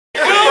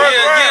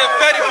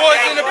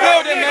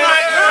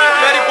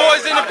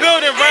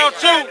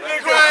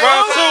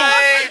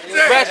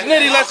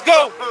Nitty, let's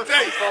go.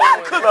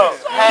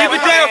 Keep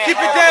it down, keep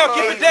it down,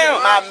 keep it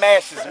down. My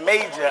master's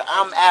major.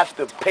 I'm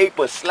after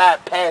paper,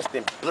 slide past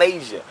and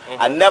blazer.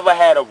 I never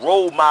had a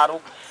role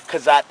model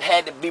because I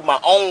had to be my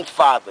own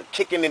father,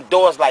 kicking in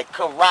doors like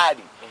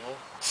karate.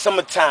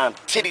 Summertime,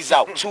 titties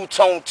out,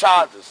 two-tone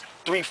Chargers,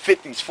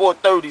 350s,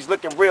 430s,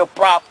 looking real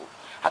proper.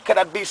 How could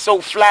I be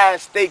so fly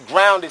and stay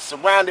grounded,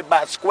 surrounded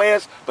by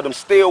squares, but I'm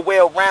still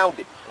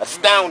well-rounded?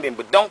 Astounding,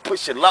 but don't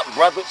push your luck,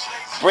 brother.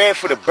 Bread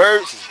for the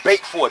birds is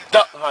bait for a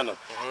duck hunter.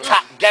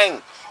 Top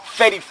gang,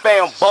 Fetty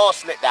found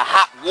boss, let the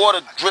hot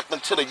water drip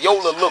until the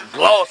Yola look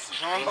glossy.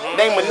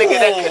 Name a nigga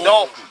that could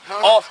offer.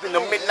 Often the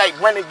midnight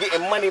running,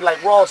 getting money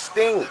like Raw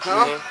Steen.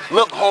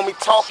 Look, homie,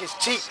 talk is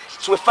cheap.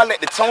 So if I let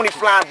the Tony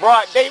fly in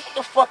broad day, what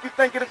the fuck you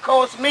think it'll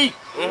cost me?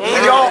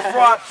 We all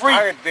fraud free.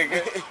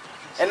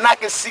 And I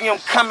can see him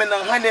coming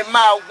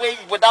 100-mile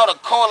wave without a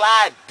caller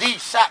ID.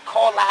 Shot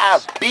caller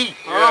ID.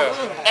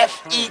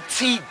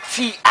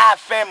 F-E-T-T-I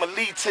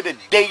family to the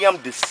day I'm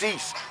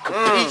deceased.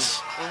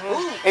 Capiche?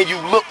 And you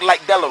look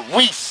like Della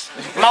Reese.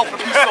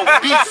 Mouthpiece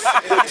obese.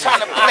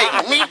 Trying to play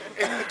me?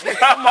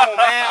 Come on,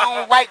 man. I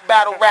don't write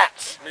battle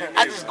raps.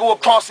 I just go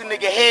across the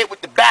nigga head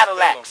with the battle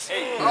axe.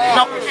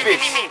 Knuckle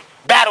fist.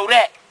 Battle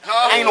that.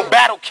 I ain't no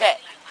battle cat.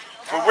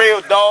 For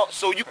real, dog.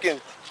 So you can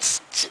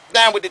sit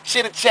down with the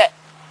chitter chat.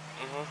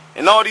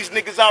 And all these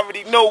niggas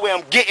already know where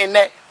I'm getting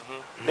at.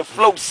 The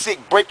flow sick,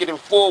 break it in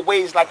 4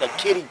 ways like a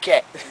kitty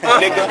cat,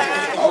 nigga.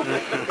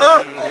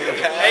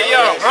 Hey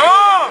yo,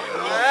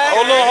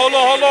 Hold on.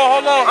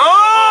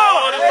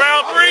 Oh, this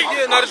round 3?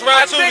 Yeah, no, this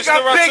round 2. I think I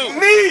picked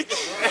Meech.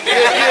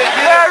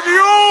 Harry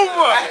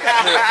Uber.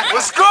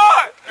 What's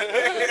good?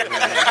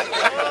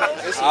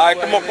 Alright,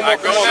 come on,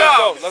 let's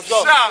go.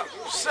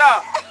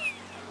 Stop.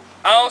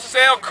 I don't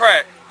sell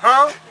crack.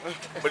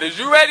 But is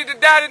you ready to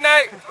die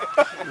tonight?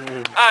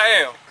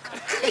 I am.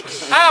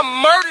 I'll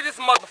murder this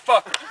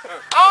motherfucker.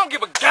 I don't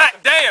give a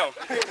goddamn.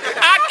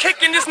 I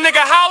kick in this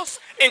nigga house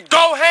and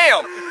go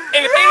ham.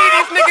 And if any of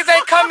these niggas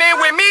ain't come in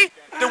with me,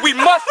 then we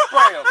must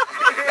spray him.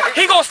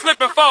 He gonna slip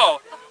and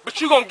fall,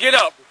 but you gonna get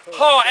up.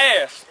 Hard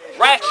ass.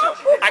 Ratchet.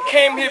 I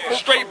came here for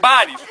straight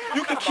bodies.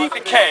 You can keep the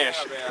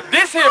cash.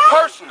 This here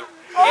personal.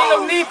 Ain't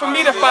no need for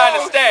me to find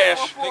a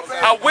stash.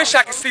 I wish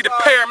I could see the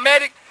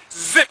paramedic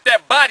zip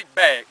that body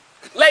bag.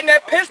 Letting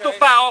that pistol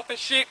fire off and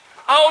shit,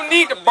 I don't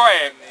need to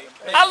brag.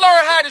 I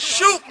learned how to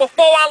shoot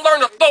before I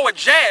learned to throw a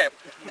jab.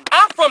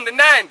 I'm from the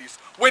 90s,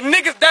 where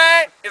niggas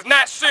dying is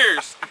not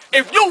serious.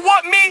 If you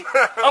want me,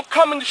 I'm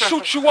coming to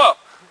shoot you up.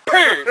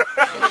 Period.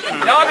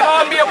 Y'all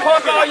call me a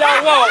punk all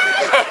y'all want.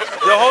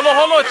 Yo, hold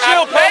on,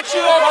 chill, I bet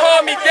you won't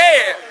call me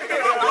dead.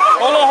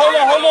 Hold on. Hold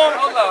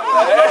up.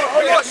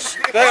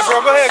 Go ahead,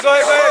 bro, go ahead.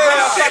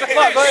 Stop the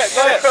clock, go ahead.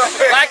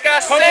 Like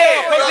I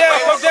said.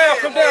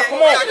 Come down,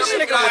 come on. This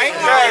nigga like,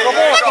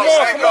 Come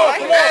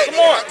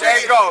on. There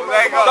you go.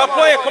 Stop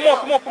playing, come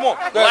on.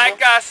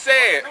 like I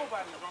said,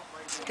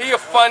 he a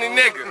funny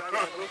nigga.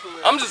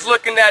 I'm just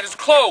looking at his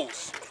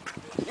clothes.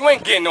 You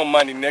ain't getting no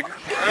money, nigga.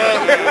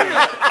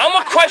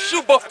 I'ma crush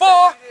you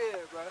before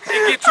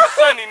it get too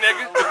sunny,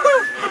 nigga.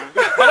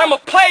 But I'ma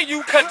play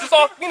you cause just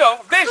off,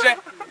 vision,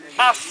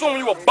 I assume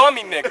you a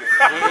bummy nigga.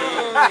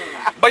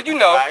 But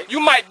you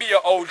might be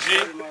an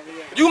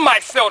OG. You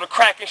might sell the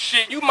crack and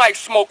shit. You might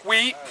smoke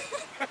weed.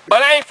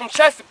 But I ain't from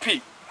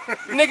Chesapeake.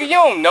 Nigga, you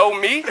don't know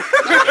me.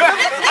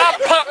 I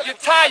pop your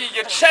tire,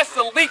 your chest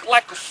will leak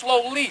like a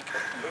slow leak.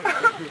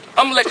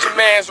 I'ma let your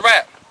mans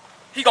rap.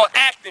 He gonna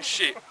act and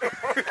shit.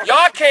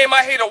 Y'all came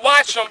out here to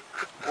watch him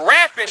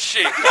rap and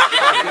shit.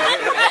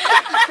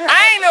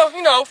 I ain't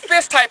no,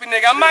 fist type of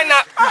nigga. I might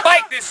not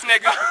bite this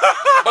nigga.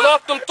 But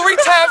off them 3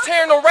 times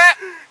hearing him rap,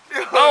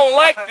 I don't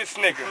like this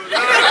nigga.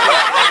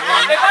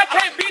 If I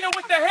can't beat him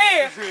with the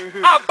hands,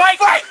 I'll bite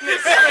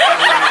this nigga.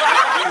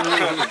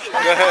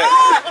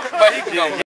 But he can go.